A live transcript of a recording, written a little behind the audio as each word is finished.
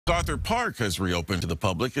MacArthur Park has reopened to the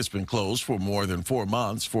public. It's been closed for more than 4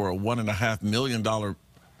 months for a $1.5 million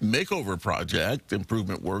makeover project.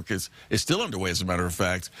 Improvement work is still underway, as a matter of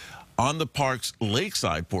fact, on the park's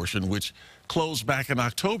lakeside portion, which closed back in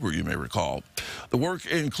October, you may recall. The work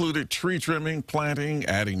included tree trimming, planting,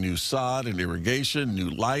 adding new sod and irrigation, new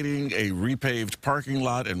lighting, a repaved parking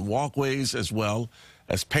lot and walkways, as well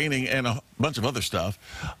as painting and a bunch of other stuff.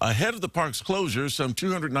 Ahead of the park's closure, some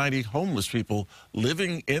 290 homeless people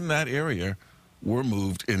living in that area were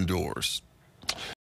moved indoors.